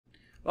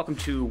Welcome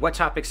to what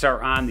topics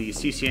are on the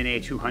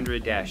CCNA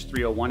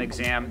 200-301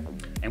 exam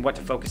and what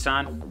to focus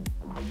on.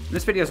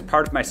 This video is a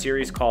part of my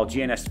series called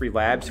GNS3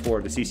 Labs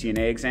for the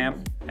CCNA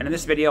exam. And in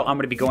this video, I'm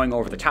going to be going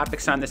over the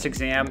topics on this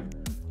exam,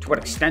 to what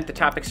extent the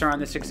topics are on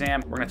this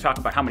exam. We're going to talk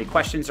about how many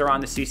questions are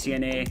on the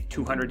CCNA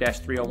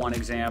 200-301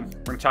 exam.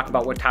 We're going to talk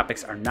about what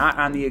topics are not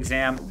on the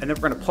exam. And then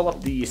we're going to pull up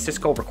the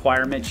Cisco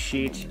requirement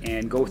sheet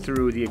and go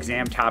through the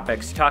exam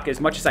topics, talk as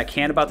much as I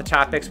can about the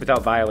topics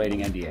without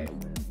violating NDA.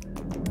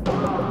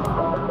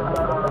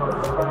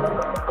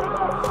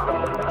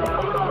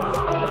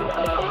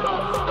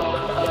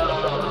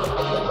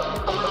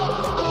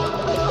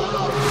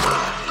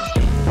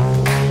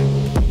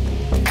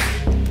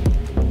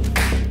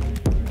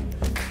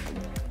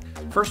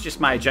 First, just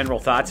my general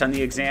thoughts on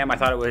the exam. I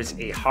thought it was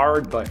a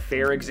hard but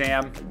fair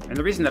exam. And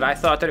the reason that I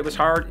thought that it was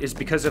hard is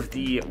because of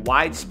the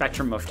wide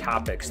spectrum of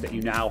topics that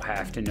you now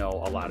have to know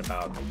a lot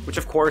about, which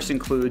of course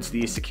includes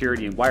the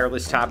security and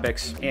wireless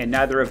topics. And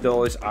neither of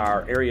those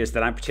are areas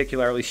that I'm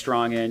particularly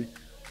strong in.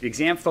 The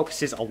exam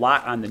focuses a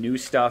lot on the new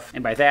stuff,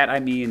 and by that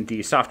I mean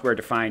the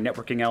software-defined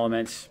networking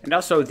elements. And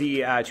also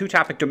the two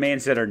topic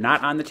domains that are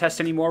not on the test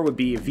anymore would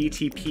be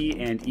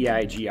VTP and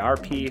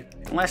EIGRP.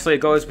 And lastly, it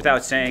goes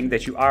without saying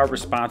that you are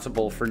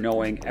responsible for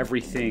knowing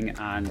everything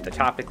on the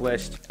topic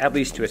list, at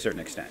least to a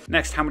certain extent.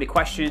 Next, how many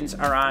questions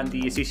are on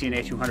the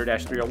CCNA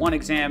 200-301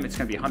 exam? It's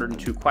going to be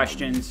 102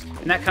 questions,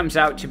 and that comes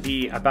out to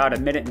be about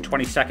 1 minute and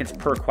 20 seconds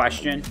per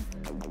question.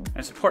 And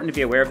it's important to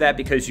be aware of that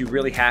because you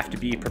really have to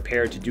be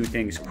prepared to do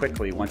things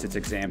quickly once it's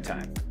exam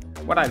time.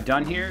 What I've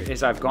done here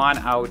is I've gone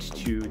out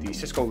to the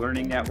Cisco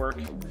Learning Network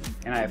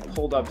and I have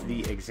pulled up the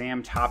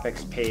exam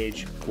topics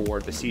page for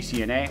the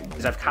CCNA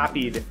because I've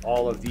copied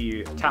all of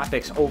the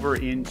topics over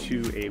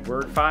into a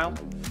Word file.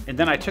 And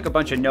then I took a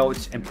bunch of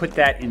notes and put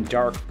that in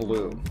dark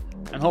blue.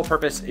 And the whole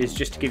purpose is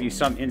just to give you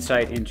some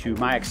insight into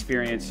my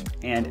experience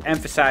and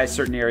emphasize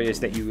certain areas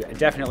that you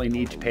definitely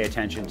need to pay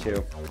attention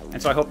to. And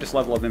so I hope this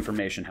level of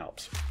information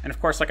helps. And of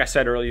course, like I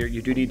said earlier,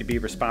 you do need to be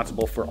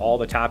responsible for all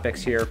the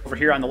topics here. Over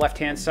here on the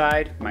left-hand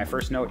side, my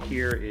first note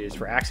here is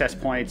for access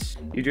points.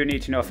 You do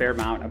need to know a fair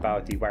amount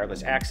about the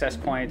wireless access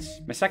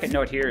points. My second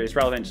note here is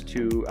relevant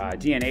to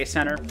DNA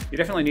Center. You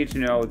definitely need to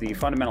know the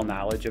fundamental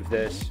knowledge of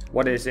this.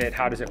 What is it?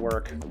 How does it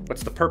work?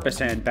 What's the purpose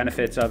and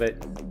benefits of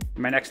it?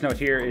 My next note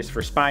here is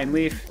for spine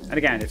leaf. And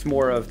again, it's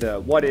more of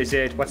the what is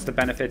it, what's the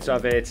benefits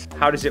of it,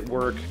 how does it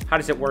work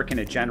in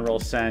a general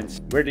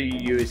sense, where do you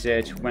use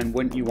it, when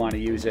wouldn't you want to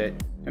use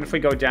it. And if we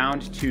go down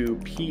to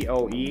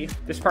PoE,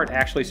 this part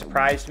actually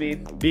surprised me.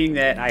 Being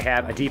that I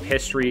have a deep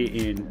history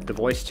in the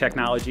voice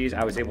technologies,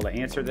 I was able to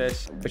answer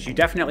this. But you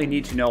definitely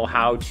need to know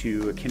how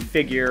to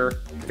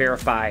configure,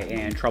 verify,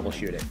 and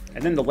troubleshoot it.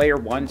 And then the layer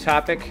 1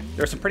 topic,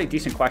 there are some pretty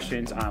decent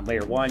questions on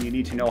layer 1. You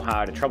need to know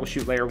how to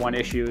troubleshoot layer 1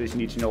 issues. You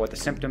need to know what the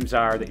symptoms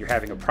are that you're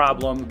having a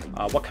problem.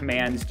 What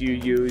commands do you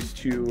use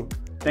to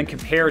then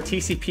compare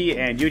TCP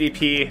and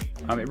UDP.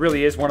 It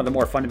really is one of the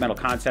more fundamental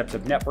concepts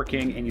of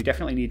networking, and you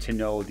definitely need to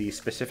know the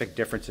specific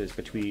differences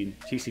between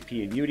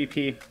TCP and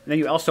UDP. And then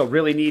you also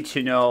really need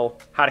to know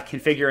how to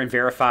configure and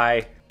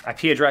verify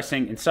IP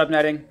addressing and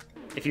subnetting.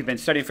 If you've been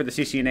studying for the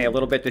CCNA a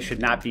little bit, this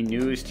should not be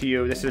news to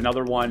you. This is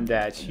another one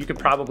that you could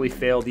probably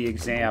fail the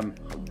exam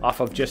off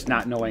of just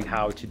not knowing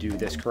how to do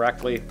this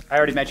correctly. I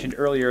already mentioned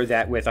earlier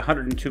that with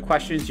 102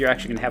 questions, you're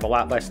actually gonna have a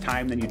lot less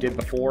time than you did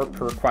before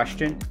per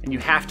question, and you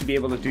have to be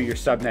able to do your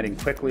subnetting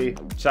quickly.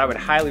 So I would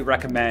highly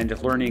recommend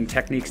learning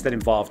techniques that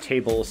involve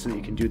tables so that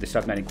you can do the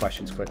subnetting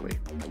questions quickly.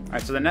 All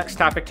right, so the next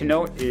topic to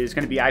note is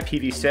gonna be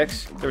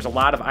IPv6. There's a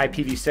lot of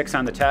IPv6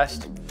 on the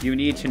test. You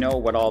need to know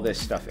what all this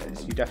stuff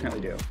is. You definitely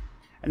do.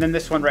 And then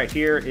this one right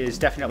here is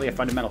definitely a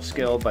fundamental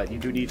skill, but you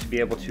do need to be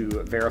able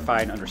to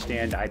verify and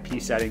understand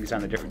IP settings on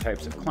the different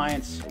types of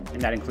clients,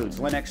 and that includes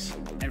Linux.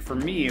 And for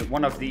me,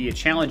 one of the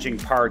challenging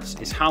parts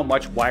is how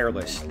much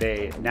wireless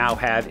they now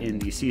have in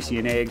the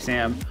CCNA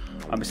exam.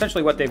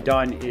 Essentially what they've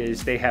done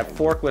is they have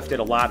forklifted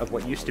a lot of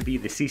what used to be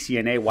the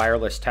CCNA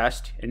wireless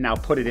test and now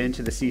put it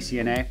into the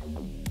CCNA.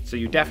 So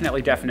you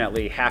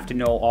definitely have to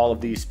know all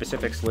of these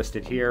specifics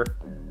listed here.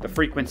 The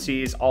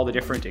frequencies, all the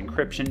different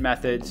encryption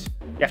methods.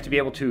 You have to be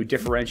able to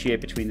differentiate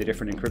between the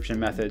different encryption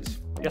methods.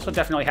 You also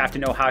definitely have to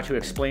know how to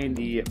explain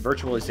the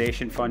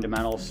virtualization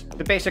fundamentals,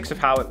 the basics of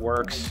how it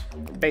works,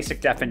 the basic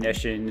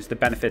definitions, the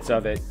benefits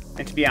of it.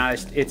 And to be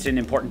honest, it's an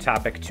important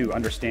topic to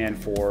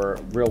understand for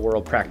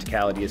real-world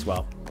practicality as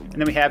well. And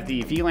then we have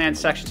the VLAN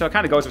section, so it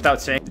kind of goes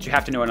without saying that you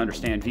have to know and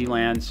understand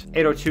VLANs.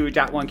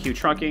 802.1q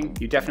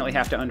trunking, you definitely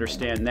have to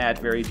understand that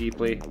very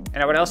deeply.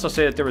 And I would also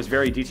say that there was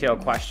very detailed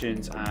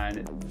questions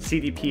on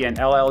CDP and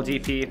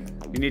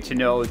LLDP. You need to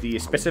know the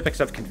specifics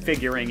of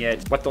configuring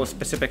it, what those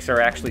specifics are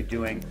actually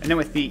doing. And then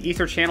with the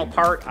Ether channel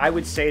part, I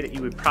would say that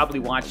you would probably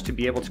want to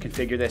be able to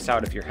configure this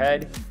out of your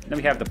head. Then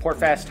we have the port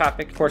fast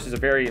topic. Of course, is a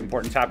very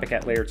important topic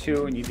at layer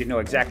 2, and you need to know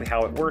exactly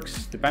how it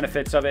works, the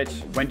benefits of it,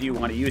 when do you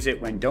want to use it,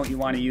 when don't you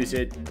want to use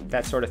it,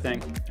 that sort of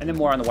thing. And then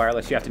more on the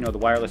wireless. You have to know the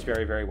wireless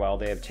very, very well.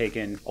 They have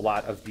taken a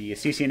lot of the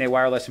CCNA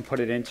wireless and put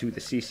it into the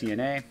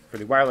CCNA. For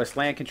the wireless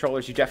LAN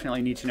controllers, you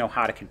definitely need to know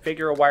how to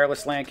configure a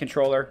wireless LAN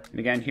controller. And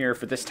again, here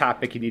for this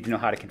topic, you need to know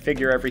how to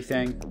configure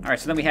everything. All right,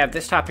 so then we have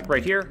this topic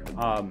right here.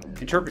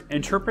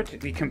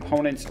 Interpret the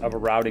components of a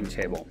routing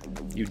table.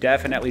 You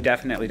definitely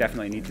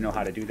need to know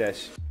how to do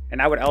this.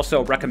 And I would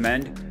also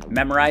recommend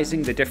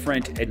memorizing the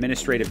different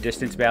administrative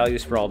distance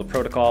values for all the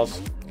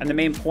protocols. And the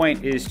main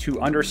point is to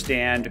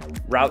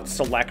understand route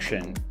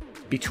selection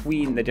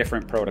between the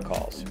different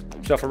protocols.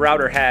 So if a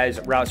router has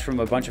routes from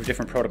a bunch of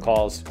different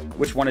protocols,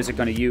 which one is it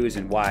going to use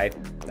and why,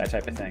 that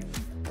type of thing.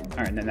 All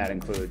right, and then that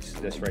includes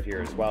this right here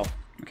as well.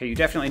 Okay, you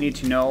definitely need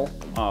to know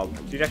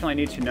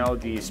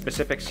the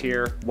specifics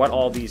here, what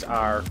all these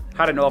are,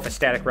 how to know if a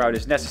static route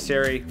is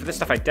necessary. For this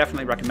stuff, I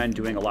definitely recommend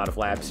doing a lot of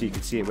labs so you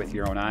can see it with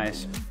your own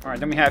eyes. All right,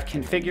 then we have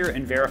configure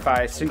and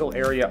verify single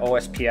area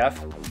OSPF.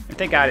 And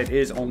thank God it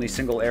is only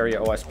single area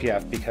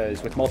OSPF,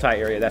 because with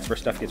multi-area, that's where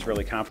stuff gets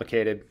really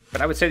complicated. But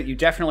I would say that you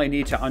definitely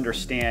need to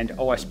understand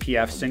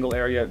OSPF single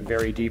area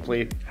very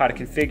deeply, how to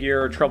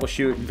configure,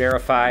 troubleshoot, and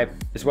verify,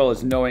 as well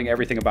as knowing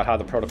everything about how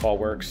the protocol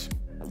works.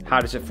 How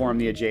does it form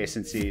the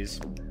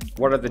adjacencies?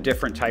 What are the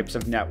different types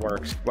of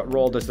networks? What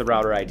role does the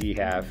router ID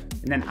have?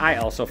 And then I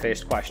also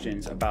faced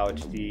questions about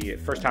the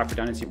first hop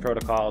redundancy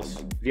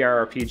protocols,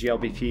 VRRP,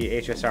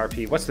 GLBP,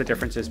 HSRP. What's the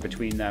differences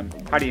between them?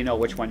 How do you know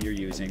which one you're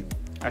using?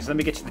 All right, so let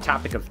me get to the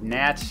topic of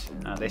NAT.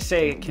 They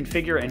say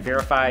configure and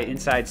verify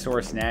inside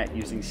source NAT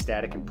using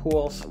static and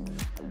pools.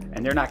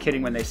 And they're not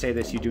kidding when they say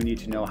this. You do need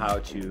to know how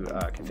to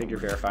configure,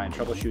 verify, and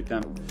troubleshoot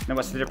them. Then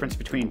what's the difference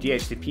between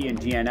DHCP and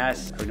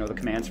DNS? I know the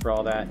commands for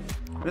all that.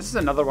 This is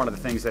another one of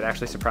the things that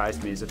actually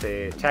surprised me, is that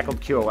they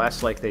tackled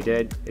QoS like they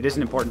did. It is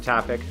an important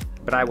topic,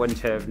 but I wouldn't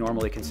have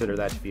normally considered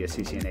that to be a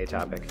CCNA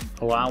topic.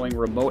 Allowing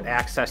remote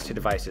access to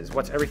devices.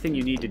 What's everything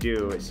you need to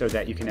do so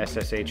that you can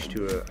SSH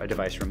to a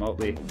device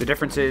remotely? The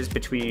differences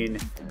between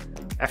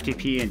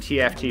FTP and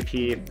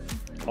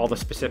TFTP, all the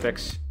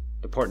specifics,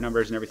 the port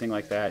numbers and everything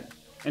like that.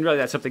 And really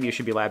that's something you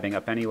should be labbing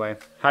up anyway.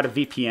 How do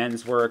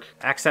VPNs work?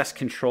 Access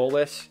control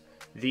lists.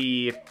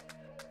 The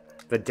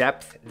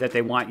depth that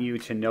they want you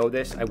to know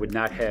this, I would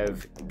not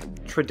have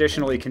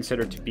traditionally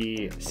considered to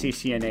be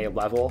CCNA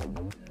level,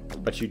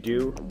 but you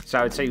do. So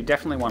I would say you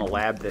definitely want to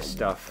lab this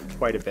stuff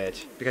quite a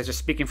bit, because just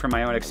speaking from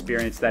my own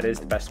experience, that is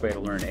the best way to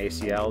learn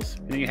ACLs.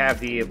 And then you have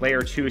the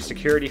layer 2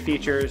 security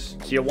features.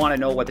 So you'll want to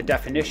know what the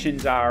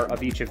definitions are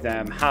of each of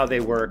them, how they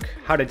work,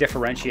 how to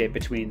differentiate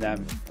between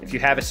them. If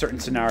you have a certain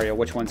scenario,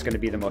 which one's going to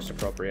be the most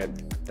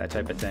appropriate, that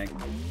type of thing.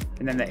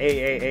 And then the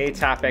AAA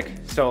topic.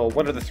 So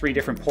what are the 3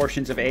 different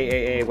portions of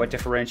AAA? What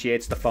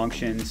differentiates the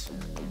functions?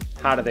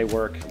 How do they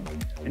work?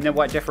 And then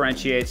what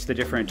differentiates the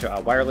different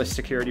wireless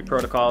security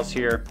protocols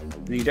here.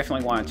 And then you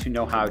definitely want to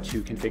know how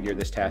to configure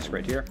this task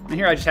right here. And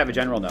here I just have a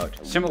general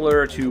note.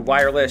 Similar to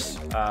wireless,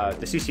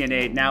 the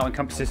CCNA now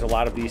encompasses a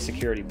lot of these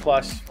security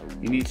plus.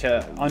 You need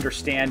to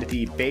understand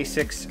the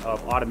basics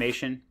of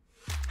automation.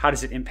 How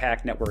does it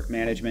impact network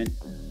management?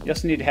 You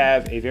also need to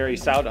have a very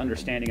solid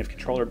understanding of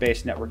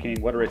controller-based networking.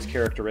 What are its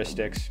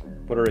characteristics?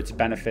 What are its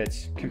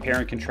benefits? Compare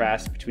and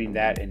contrast between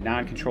that and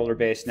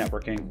non-controller-based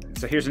networking.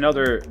 So here's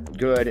another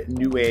good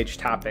new age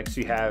topic.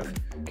 So you have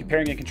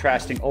comparing and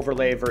contrasting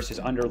overlay versus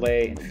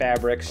underlay in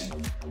fabrics.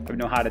 We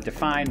know how to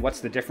define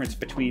what's the difference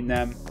between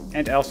them.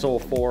 And also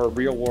for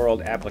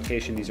real-world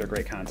application, these are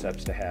great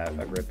concepts to have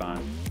a grip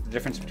on. The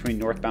difference between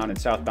northbound and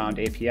southbound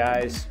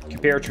APIs.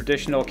 Compare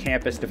traditional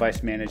campus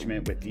device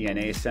management with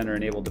DNA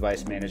center-enabled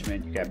device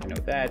management. You have to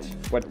know that.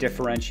 What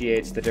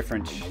differentiates the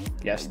different,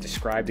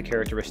 describe the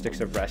characteristics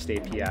of REST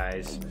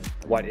APIs.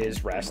 What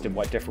is REST and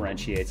what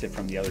differentiates it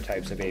from the other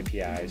types of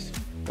APIs?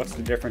 What's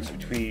the difference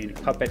between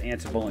Puppet,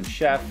 Ansible, and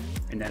Chef?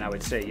 And then I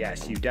would say,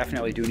 yes, you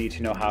definitely do need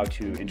to know how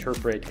to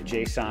interpret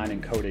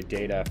JSON encoded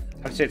data.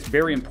 I would say it's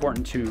very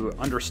important to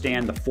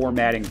understand the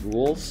formatting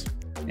rules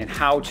and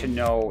how to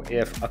know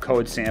if a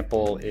code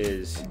sample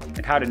is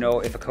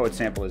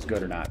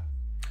good or not.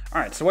 All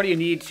right, so what do you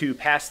need to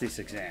pass this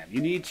exam? You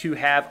need to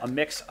have a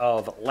mix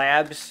of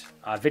labs,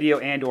 video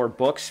and or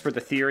books for the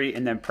theory,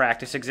 and then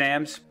practice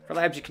exams. For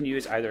labs, you can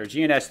use either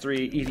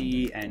GNS3,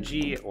 EVE,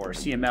 NG, or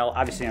CML.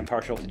 Obviously, I'm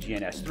partial to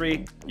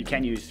GNS3. You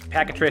can use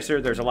Packet Tracer.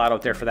 There's a lot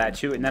out there for that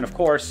too. And then, of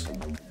course,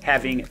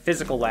 having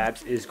physical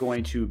labs is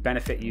going to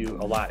benefit you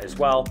a lot as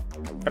well.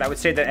 But I would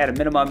say that at a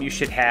minimum, you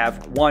should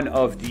have one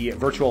of the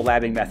virtual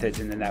labbing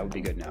methods, and then that would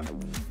be good enough.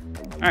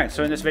 All right,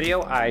 so in this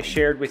video, I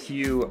shared with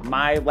you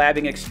my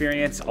labbing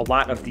experience, a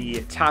lot of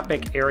the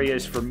topic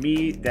areas for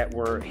me that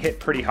were hit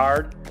pretty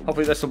hard.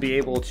 Hopefully this will be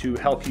able to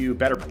help you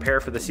better prepare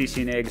for the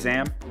CCNA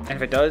exam. And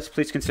if it does,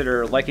 please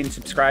consider liking,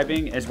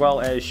 subscribing, as well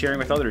as sharing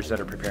with others that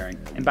are preparing.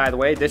 And by the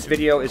way, this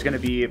video is going to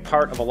be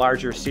part of a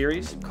larger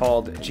series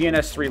called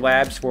GNS3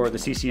 Labs for the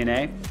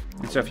CCNA.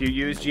 And so if you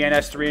use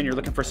GNS3 and you're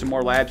looking for some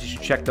more labs, you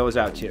should check those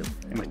out too.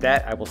 And with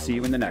that, I will see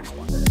you in the next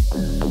one.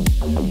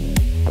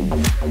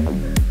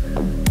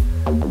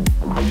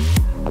 you.